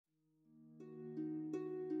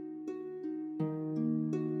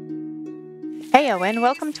Heyo and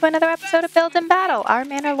welcome to another episode of Build and Battle, our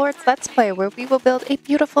Manor Lords Let's Play, where we will build a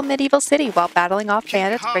beautiful medieval city while battling off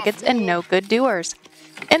bandits, brigands, and no good doers.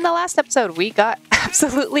 In the last episode, we got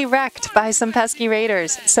absolutely wrecked by some pesky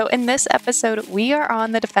raiders. So in this episode, we are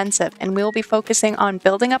on the defensive, and we will be focusing on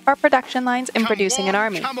building up our production lines and producing an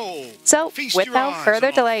army. So without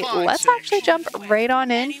further delay, let's actually jump right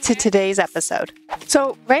on into today's episode.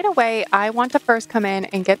 So right away, I want to first come in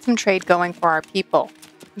and get some trade going for our people.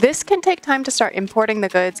 This can take time to start importing the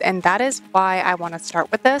goods, and that is why I want to start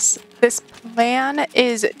with this. This plan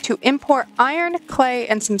is to import iron, clay,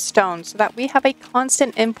 and some stone so that we have a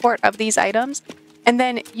constant import of these items, and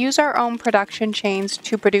then use our own production chains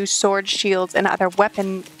to produce swords, shields, and other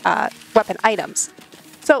weapon items.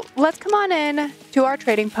 So let's come on in to our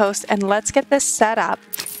trading post and let's get this set up.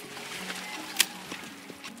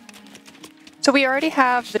 So we already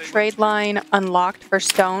have the trade line unlocked for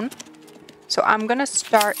stone. So I'm going to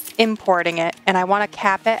start importing it, and I want to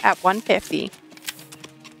cap it at 150.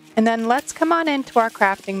 And then let's come on into our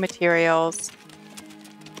crafting materials.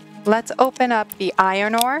 Let's open up the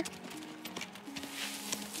iron ore.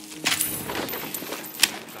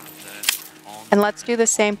 And let's do the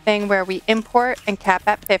same thing where we import and cap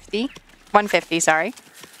at 150, sorry.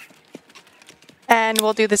 And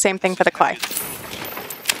we'll do the same thing for the clay.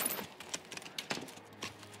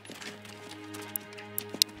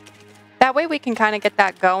 That way we can kind of get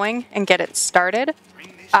that going and get it started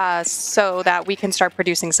so that we can start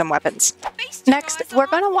producing some weapons. Next, we're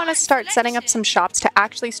going to want to start setting up some shops to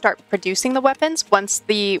actually start producing the weapons once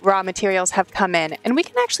the raw materials have come in. And we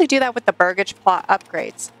can actually do that with the burgage plot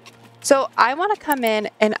upgrades. So I want to come in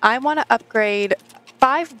and I want to upgrade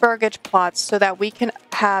 5 burgage plots so that we can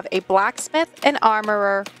have a blacksmith, an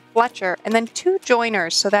armorer, fletcher, and then 2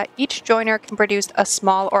 joiners so that each joiner can produce a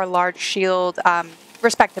small or large shield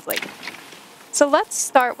respectively. So let's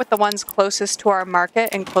start with the ones closest to our market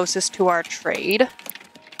and closest to our trade.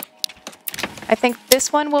 I think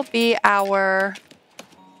this one will be our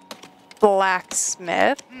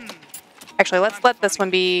blacksmith. Actually, let's let this one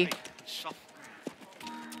be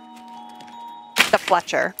the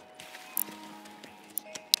fletcher.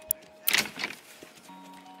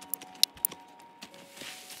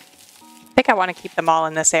 I think I want to keep them all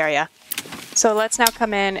in this area. So let's now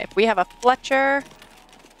come in. If we have a fletcher,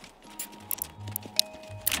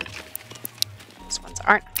 these ones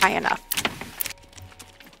aren't high enough.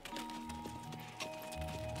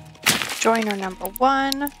 Joiner number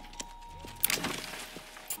 1.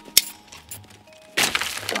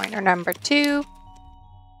 Joiner number 2.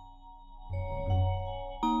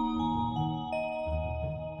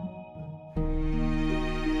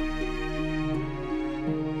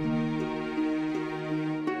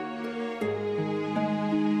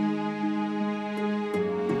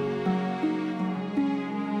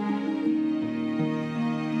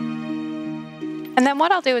 And then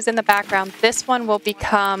what I'll do is in the background, this one will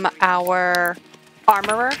become our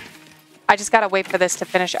armorer. I just gotta wait for this to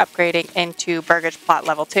finish upgrading into burgage plot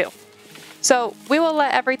level 2. So we will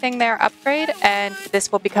let everything there upgrade, and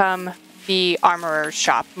this will become the armorer's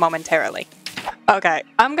shop momentarily. Okay,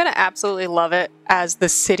 I'm gonna absolutely love it as the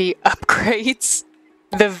city upgrades.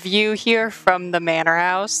 The view here from the manor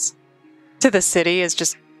house to the city is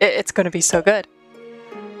just, it's gonna be so good.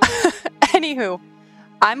 Anywho.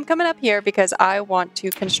 I'm coming up here because I want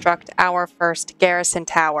to construct our first garrison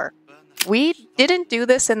tower. We didn't do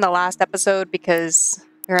this in the last episode because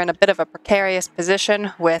we're in a bit of a precarious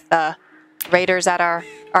position with raiders at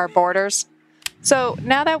our borders. So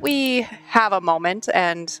now that we have a moment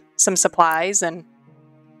and some supplies and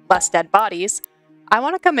less dead bodies, I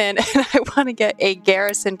want to come in and I want to get a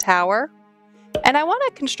garrison tower. And I want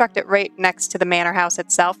to construct it right next to the manor house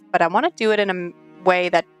itself, but I want to do it in a way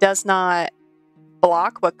that does not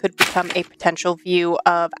block what could become a potential view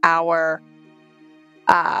of our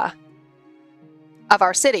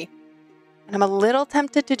city. And I'm a little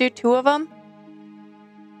tempted to do 2 of them,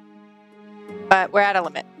 but we're at a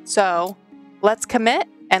limit. So let's commit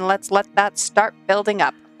and let's let that start building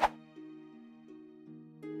up.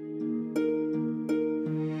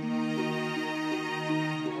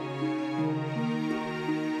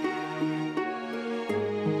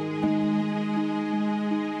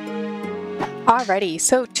 Alrighty,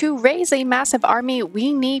 so to raise a massive army,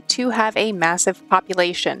 we need to have a massive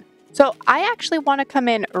population. So I actually want to come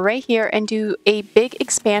in right here and do a big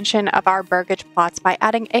expansion of our burgage plots by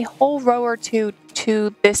adding a whole row or 2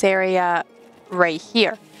 to this area right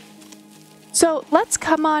here. So let's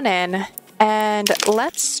come on in and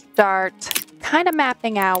let's start kind of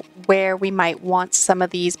mapping out where we might want some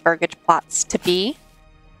of these burgage plots to be.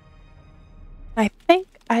 I think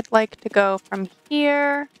I'd like to go from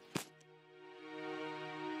here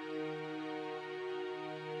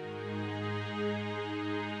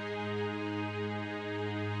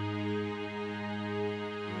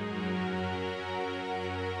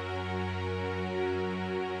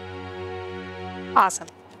Awesome.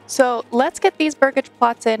 So let's get these burgage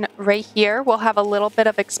plots in right here. We'll have a little bit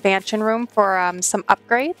of expansion room for some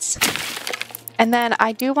upgrades. And then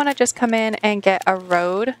I do want to just come in and get a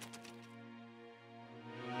road.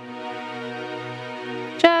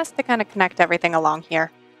 Just to kind of connect everything along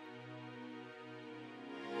here.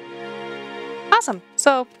 Awesome.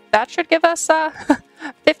 So that should give us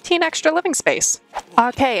 15 extra living space.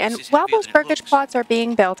 Okay, and while those burgage plots are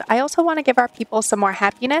being built, I also want to give our people some more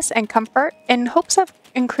happiness and comfort in hopes of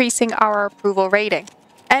increasing our approval rating.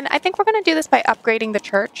 And I think we're going to do this by upgrading the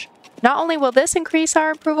church. Not only will this increase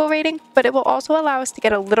our approval rating, but it will also allow us to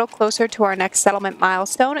get a little closer to our next settlement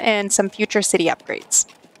milestone and some future city upgrades.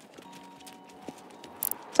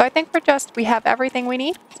 So I think we have everything we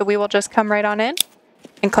need, so we will just come right on in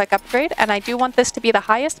and click upgrade. And I do want this to be the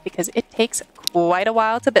highest because it takes quite a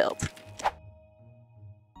while to build.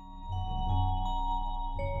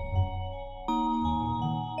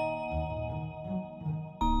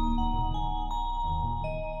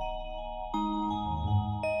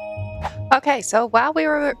 Okay, so while we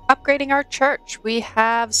were upgrading our church, we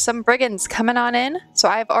have some brigands coming on in. So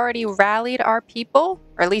I've already rallied our people,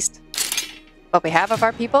 or at least what we have of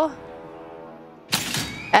our people.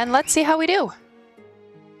 And let's see how we do.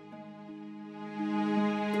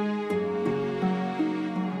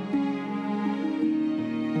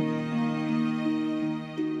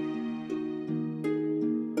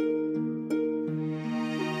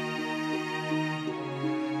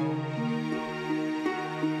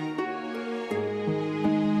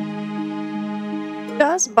 It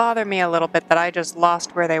does bother me a little bit that I just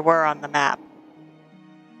lost where they were on the map.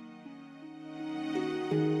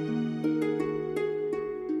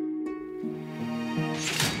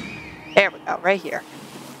 There we go, right here.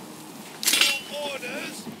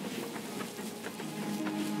 Orders.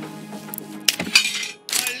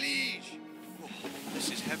 My liege. Oh,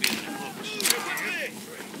 this is heavier than it looks.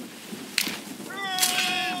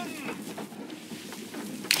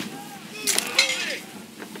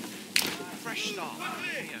 Fresh start.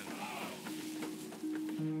 Heyo.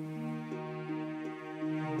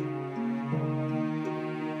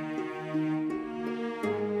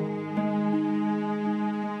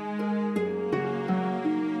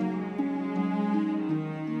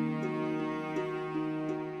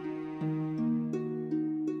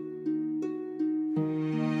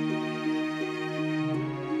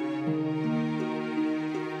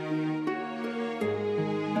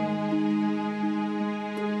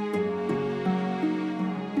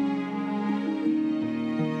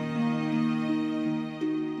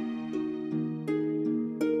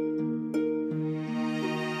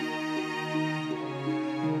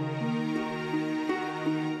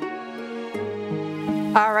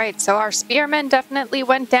 Alright, so our spearmen definitely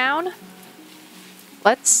went down.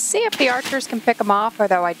 Let's see if the archers can pick them off,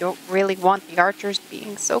 although I don't really want the archers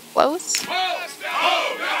being so close.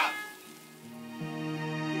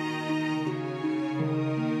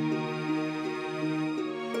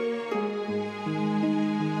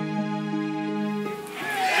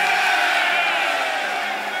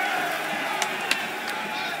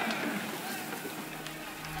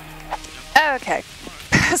 Okay,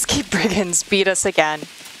 pesky brigands beat us again.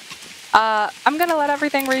 I'm gonna let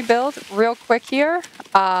everything rebuild real quick here.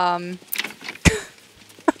 And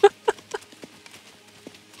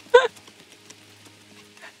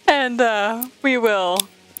we will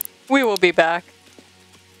be back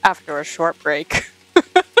after a short break.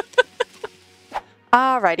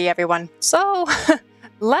 Alrighty, everyone. So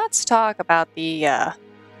let's talk about the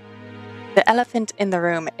elephant in the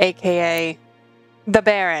room, aka the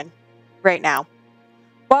Baron, right now.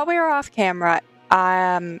 While we were off camera,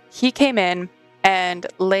 he came in and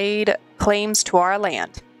laid claims to our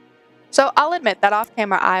land. So I'll admit that off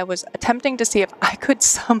camera I was attempting to see if I could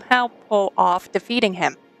somehow pull off defeating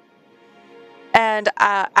him. And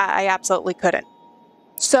I absolutely couldn't.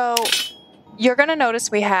 So you're going to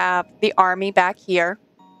notice we have the army back here.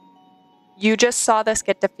 You just saw this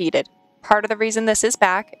get defeated. Part of the reason this is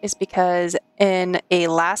back is because in a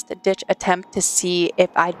last-ditch attempt to see if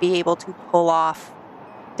I'd be able to pull off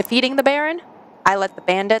defeating the Baron, I let the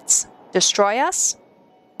bandits destroy us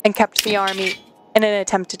and kept the army in an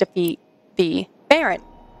attempt to defeat the Baron.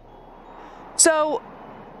 So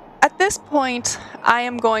at this point, I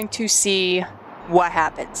am going to see what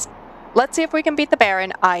happens. Let's see if we can beat the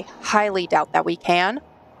Baron. I highly doubt that we can.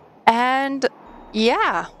 And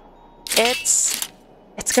yeah, it's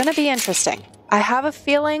going to be interesting. I have a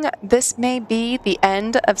feeling this may be the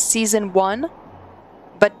end of Season 1,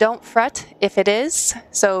 but don't fret if it is.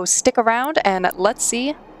 So stick around and let's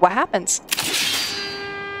see what happens.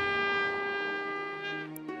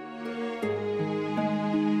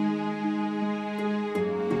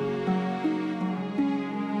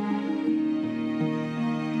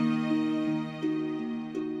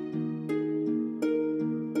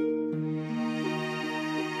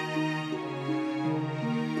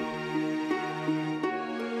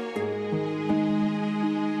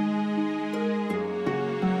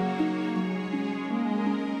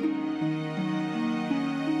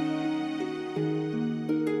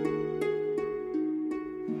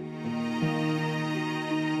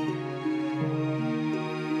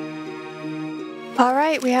 All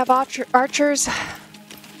right, we have archers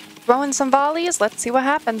throwing some volleys. Let's see what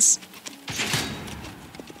happens.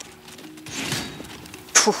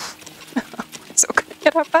 So good to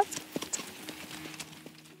get our butts.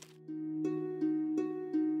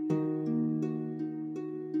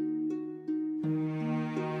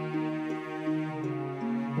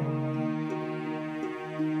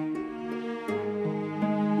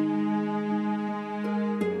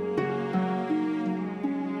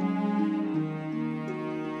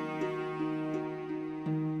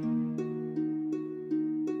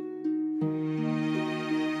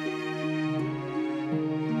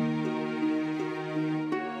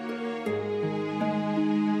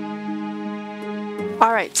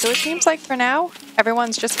 Alright, so it seems like for now,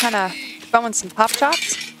 everyone's just kind of throwing some pop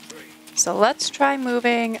shots. So let's try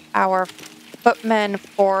moving our footmen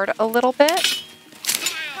forward a little bit.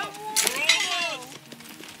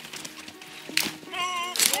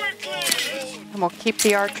 And we'll keep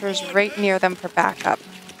the archers right near them for backup.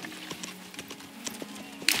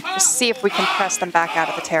 Just see if we can press them back out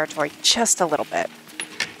of the territory just a little bit.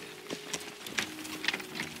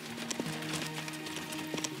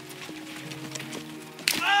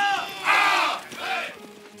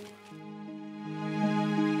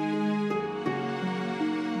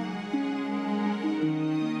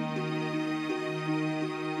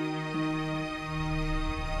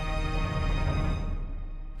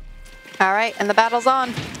 All right, and the battle's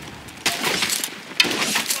on.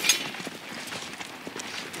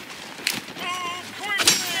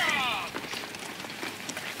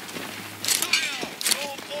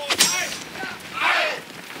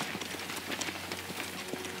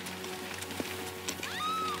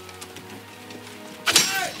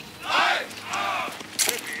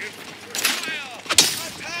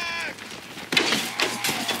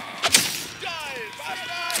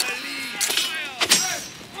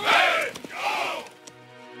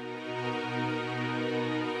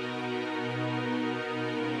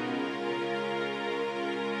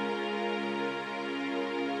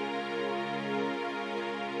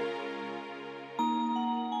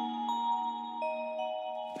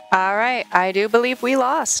 Alright, I do believe we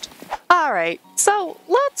lost. Alright, so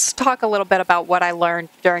let's talk a little bit about what I learned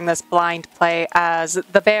during this blind play as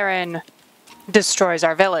the Baron destroys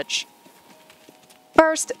our village.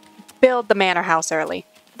 First, build the manor house early.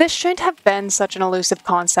 This shouldn't have been such an elusive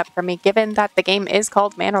concept for me given that the game is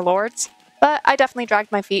called Manor Lords, but I definitely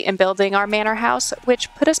dragged my feet in building our manor house,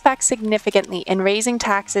 which put us back significantly in raising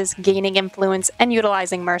taxes, gaining influence, and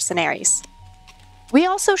utilizing mercenaries. We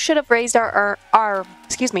also should have raised our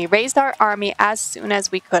army as soon as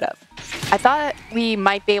we could have. I thought we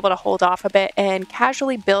might be able to hold off a bit and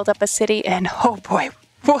casually build up a city, and oh boy,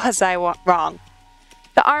 was I wrong.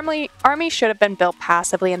 The army should have been built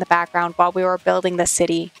passively in the background while we were building the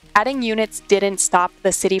city. Adding units didn't stop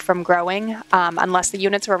the city from growing unless the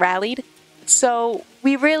units were rallied, so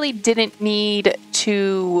we really didn't need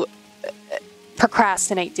to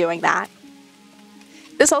procrastinate doing that.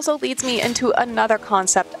 This also leads me into another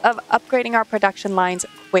concept of upgrading our production lines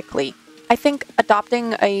quickly. I think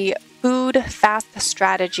adopting a food fast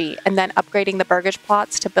strategy and then upgrading the burgage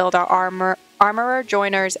plots to build our armorer,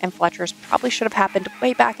 joiners, and fletchers probably should have happened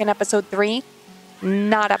way back in episode 3,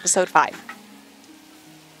 not episode 5.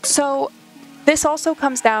 So this also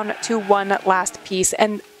comes down to one last piece,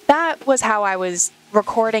 and that was how I was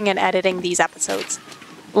recording and editing these episodes.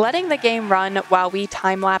 Letting the game run while we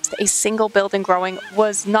time-lapsed a single building growing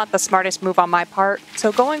was not the smartest move on my part,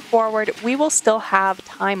 so going forward, we will still have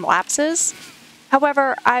time lapses.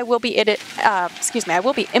 However, I will be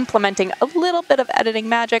implementing a little bit of editing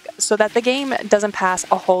magic so that the game doesn't pass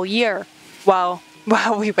a whole year while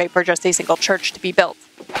we wait for just a single church to be built.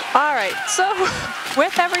 Alright, so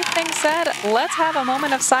with everything said, let's have a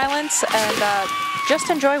moment of silence and just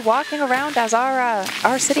enjoy walking around as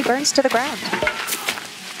our city burns to the ground.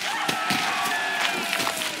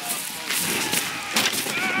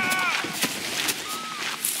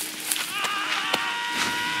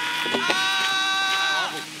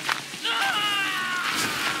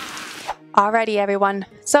 Alrighty everyone,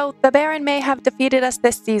 so the Baron may have defeated us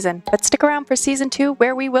this season, but stick around for Season 2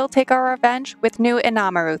 where we will take our revenge with new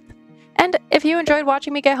Inamaruth. And if you enjoyed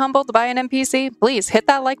watching me get humbled by an NPC, please hit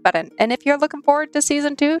that like button, and if you're looking forward to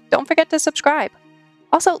Season 2, don't forget to subscribe.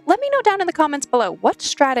 Also, let me know down in the comments below what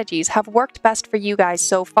strategies have worked best for you guys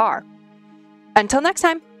so far. Until next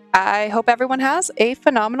time, I hope everyone has a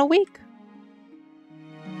phenomenal week.